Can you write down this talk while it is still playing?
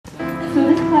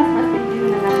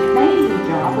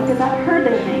because I've heard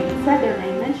their name, said their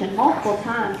name mentioned multiple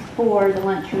times for the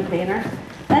lunchroom banner.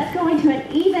 That's going to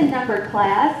an even numbered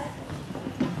class.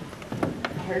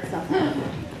 I heard some.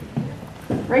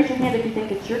 Raise your hand if you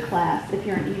think it's your class, if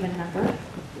you're an even number.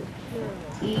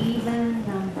 Even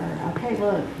number. Okay,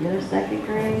 look, you're second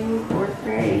grade, fourth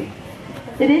grade.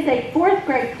 It is a fourth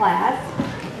grade class,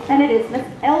 and it is Miss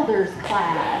Elder's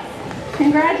class.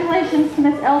 Congratulations to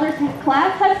Miss Elder's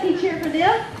class. Husky cheer for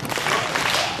them.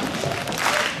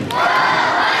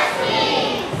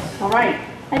 All right,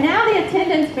 and now the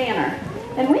attendance banner.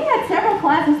 And we had several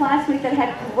classes last week that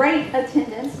had great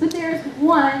attendance, but there's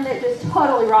one that just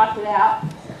totally rocked it out.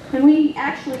 And we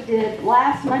actually did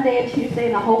last Monday and Tuesday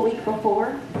and the whole week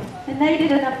before. And they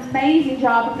did an amazing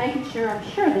job of making sure, I'm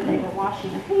sure that they were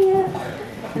washing their hands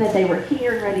and that they were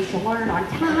here and ready to learn on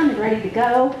time and ready to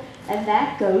go. And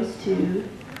that goes to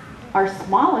our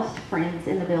smallest friends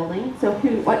in the building. So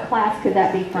what class could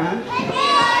that be from?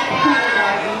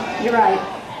 You're right.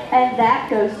 And that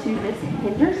goes to Miss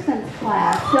Henderson's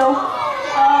class. So,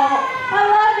 I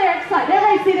love their excitement.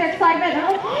 Everybody see their excitement? They're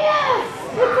like, yes,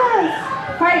 it does.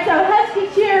 All right, so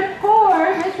Husky cheer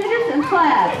for Miss Henderson's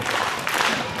class.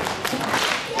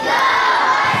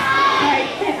 All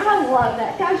right, I love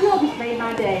that. Guys, you all just made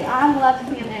my day. I love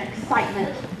seeing their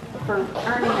excitement for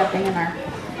earning a banner.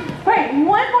 All right,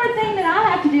 one more thing that I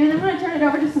have to do, and I'm going to turn it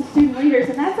over to some student leaders,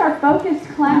 and that's our focused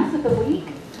class of the week.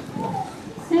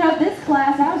 You know, this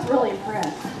class, I was really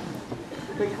impressed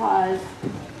because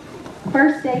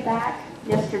first day back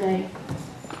yesterday,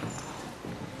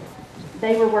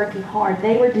 they were working hard.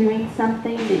 They were doing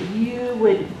something that you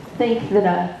would think that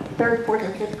a third, fourth,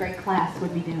 or fifth grade class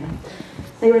would be doing.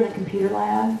 They were in the computer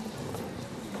lab.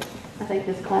 I think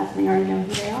this class may already know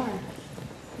who they are.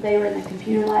 They were in the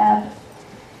computer lab.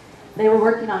 They were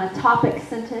working on a topic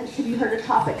sentence. Have you heard a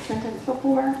topic sentence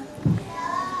before?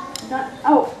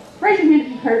 Raise your hand if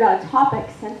you've heard about a topic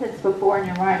sentence before in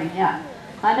your writing. Yeah,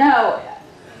 I know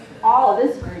all of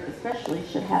this group especially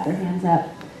should have their hands up.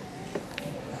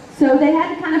 So they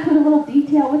had to kind of put a little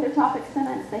detail with their topic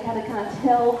sentence. They had to kind of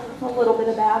tell a little bit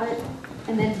about it.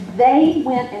 And then they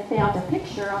went and found a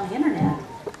picture on the internet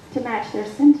to match their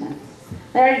sentence.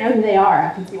 They already know who they are.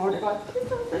 I can see where they're going.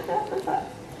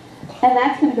 And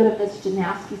that's going to go to Miss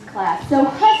Janowski's class. So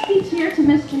Husky cheer to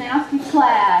Miss Janowski's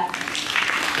class.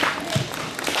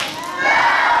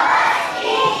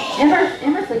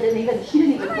 Emerson didn't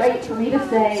even wait for me to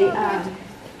say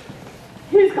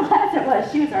whose class it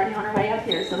was. She was already on her way up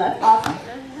here, so that's awesome.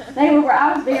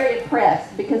 I was very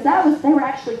impressed because they were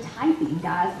actually typing,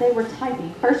 guys. They were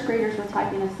typing. First graders were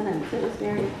typing a sentence. It was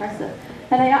very impressive.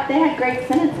 And they had great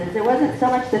sentences. It wasn't so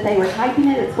much that they were typing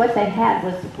it, it's what they had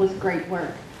was great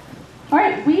work. All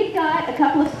right, we've got a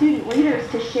couple of student leaders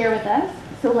to share with us,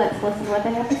 so let's listen to what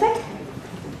they have to say.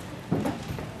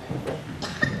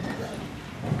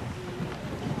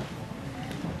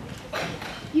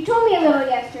 You told me a little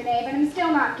yesterday, but I'm still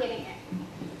not getting it.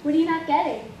 What are you not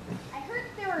getting? I heard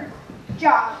there were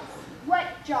jobs. What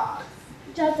jobs?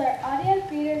 Jobs are audio,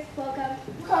 greeters, welcome.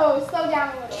 Oh, slow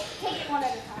down a little. Take it one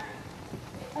at a time.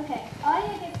 Okay,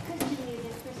 audio gets Christian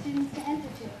music for students to enter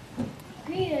to.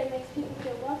 Greeter makes people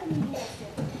feel welcome and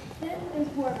connected. Then there's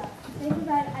warm-up. They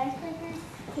provide icebreakers,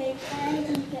 cakes, or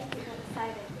anything to get people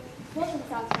excited. Welcome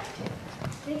sounds fun too.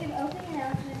 They give opening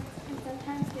announcements and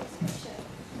sometimes give scripture.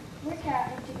 Workout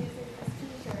introduces a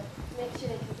teacher to make sure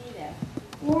they can be there.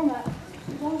 Warm-up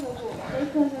is also cool. They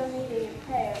close our meeting in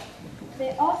prayer.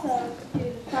 They also do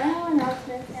the final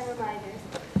announcements and reminders.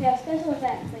 They have special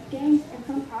events like games and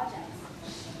fun projects.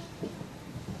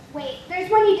 Wait,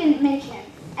 there's one you didn't mention.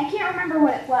 I can't remember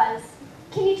what it was.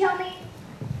 Can you tell me?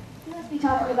 You must be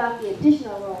talking about the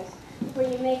additional roles,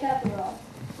 where you make up a role.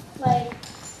 Like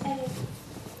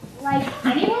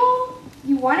any role?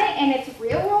 You want it and it's a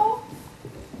real role?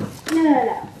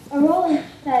 No. A role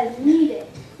that is needed.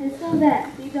 Until then,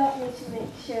 the adult needs to make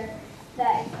sure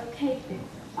that it's okay to do.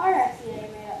 Our FCA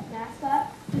made up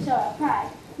mascots to show our pride,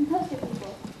 and poster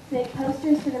people to make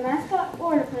posters for the mascot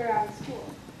or to put around the school.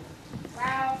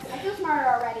 Wow, I feel smarter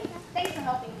already. Thanks for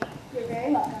helping me. You're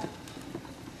very welcome.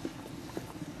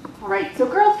 All right, so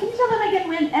girls, can you tell them again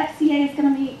when FCA is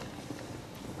going to meet?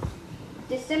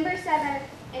 December 7th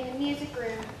in the music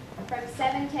room from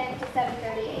 7:10 to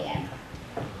 7:30 a.m.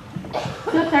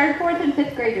 So 3rd, 4th, and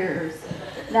 5th graders.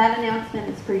 That announcement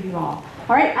is for you all.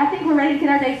 All right, I think we're ready to get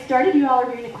our day started. You all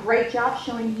are doing a great job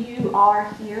showing you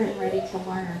are here and ready to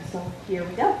learn. So here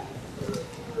we go.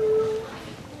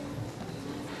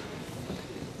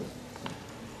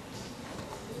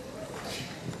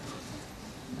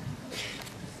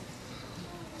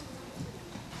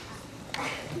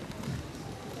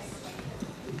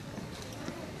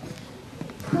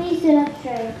 sit up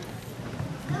straight.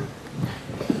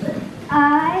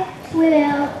 I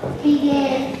will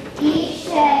begin each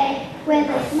day with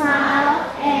a smile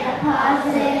and a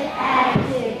positive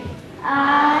attitude.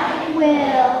 I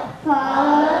will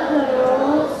follow the